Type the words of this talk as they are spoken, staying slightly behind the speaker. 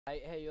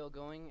Hey, how you all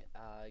going?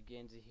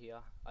 Gaansey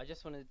here. I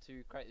just wanted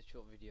to create this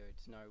short video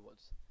to know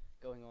what's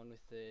going on with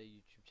the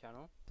YouTube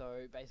channel.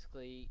 So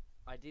basically,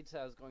 I did say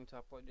I was going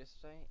to upload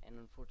yesterday, and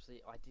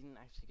unfortunately I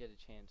didn't actually get a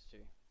chance to.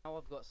 Now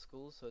I've got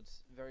school, so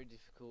it's very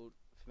difficult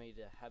for me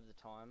to have the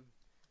time,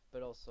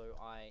 but also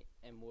I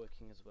am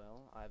working as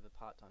well. I have a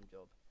part-time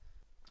job,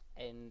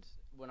 and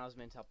when I was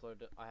meant to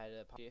upload it, I had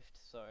a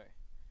shift, so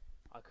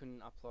I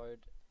couldn't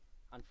upload,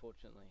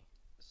 unfortunately.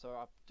 So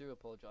I do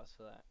apologise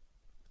for that.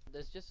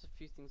 There's just a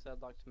few things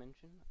I'd like to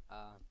mention.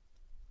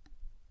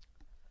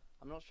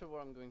 I'm not sure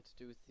what I'm going to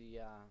do with the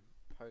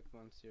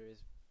Pokemon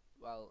series,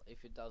 well,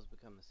 if it does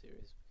become a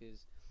series,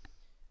 because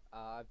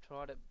I've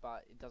tried it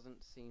but it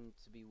doesn't seem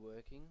to be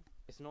working.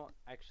 It's not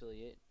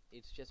actually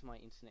it's just my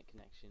internet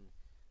connection.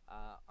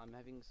 I'm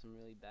having some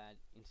really bad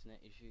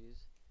internet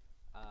issues.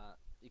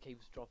 It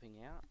keeps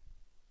dropping out,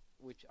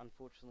 which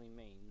unfortunately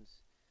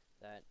means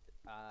that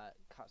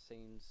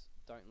cutscenes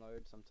don't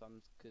load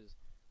sometimes, because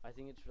I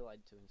think it's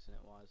related to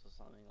internet wise or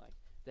something. Like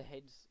the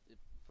heads,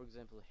 for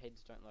example, the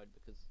heads don't load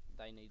because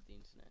they need the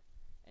internet,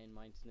 and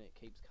my internet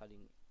keeps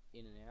cutting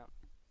in and out,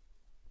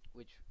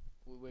 which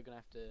we're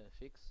gonna have to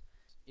fix.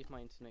 If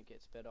my internet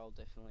gets better, I'll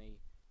definitely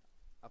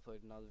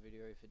upload another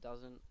video. If it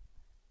doesn't,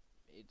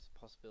 it's a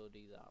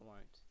possibility that I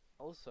won't.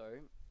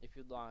 Also, if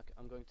you'd like,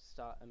 I'm going to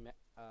start a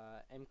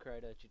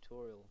MCreator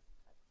tutorial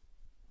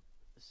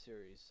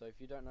series. So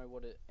if you don't know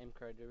what an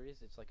MCreator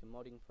is, it's like a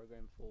modding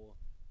program for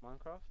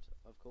Minecraft,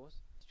 of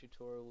course. This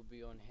tutorial will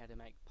be on how to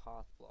make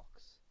path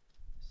blocks.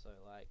 So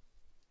like,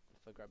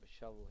 if I grab a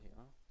shovel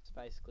here, it's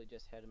basically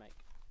just how to make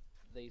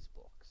these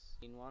blocks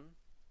in one,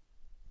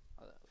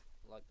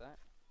 like that.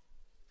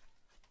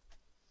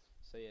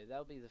 So yeah,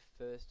 that'll be the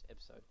first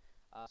episode.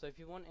 So if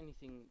you want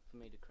anything for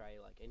me to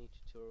create, like any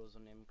tutorials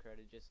on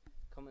MCreator, just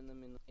comment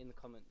them in the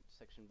comment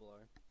section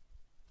below,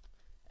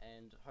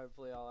 and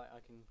hopefully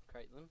I can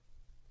create them.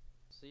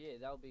 So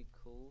yeah, that'll be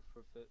cool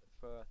for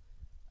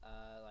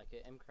like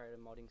a MCreator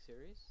modding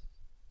series.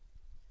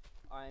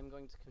 I am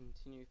going to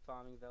continue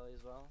Farming Valley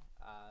as well.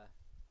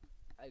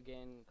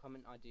 Again,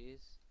 comment ideas.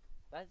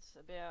 That's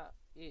about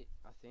it,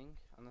 I think,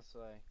 unless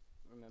I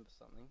remember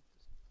something.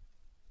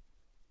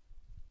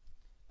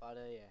 But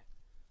yeah,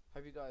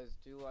 hope you guys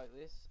do like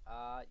this.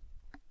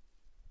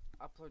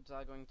 Uploads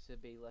are going to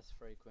be less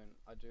frequent.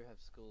 I do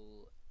have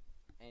school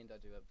and I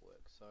do have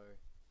work, so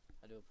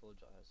I do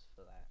apologise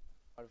for that.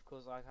 But of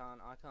course I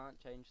can't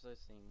change those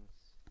things,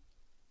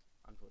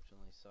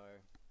 unfortunately, so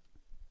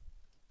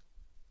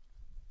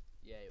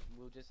yeah,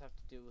 we'll just have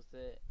to deal with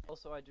it.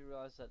 Also, I do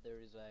realise that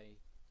there is a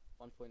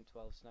 1.12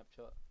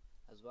 snapshot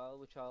as well,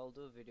 which I'll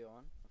do a video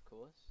on, of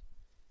course,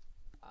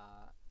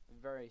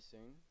 very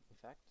soon, in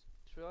fact.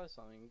 Just realised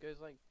something, it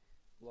goes like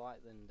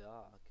light then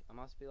dark. I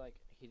must be like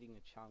hitting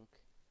a chunk,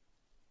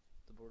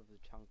 the border of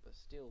the chunk, but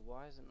still,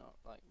 why is it not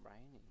like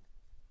raining?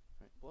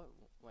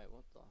 Wait,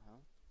 what the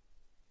hell?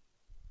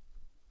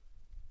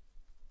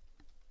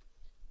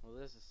 Well,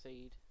 there's a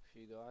seed for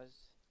you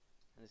guys,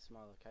 and this is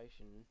my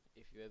location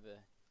if you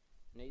ever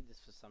need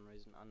this for some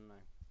reason, I don't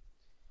know.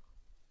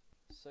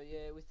 So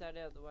yeah, with that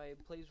out of the way,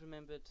 please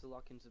remember to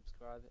like and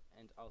subscribe,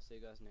 and I'll see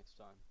you guys next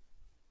time.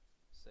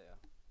 See ya.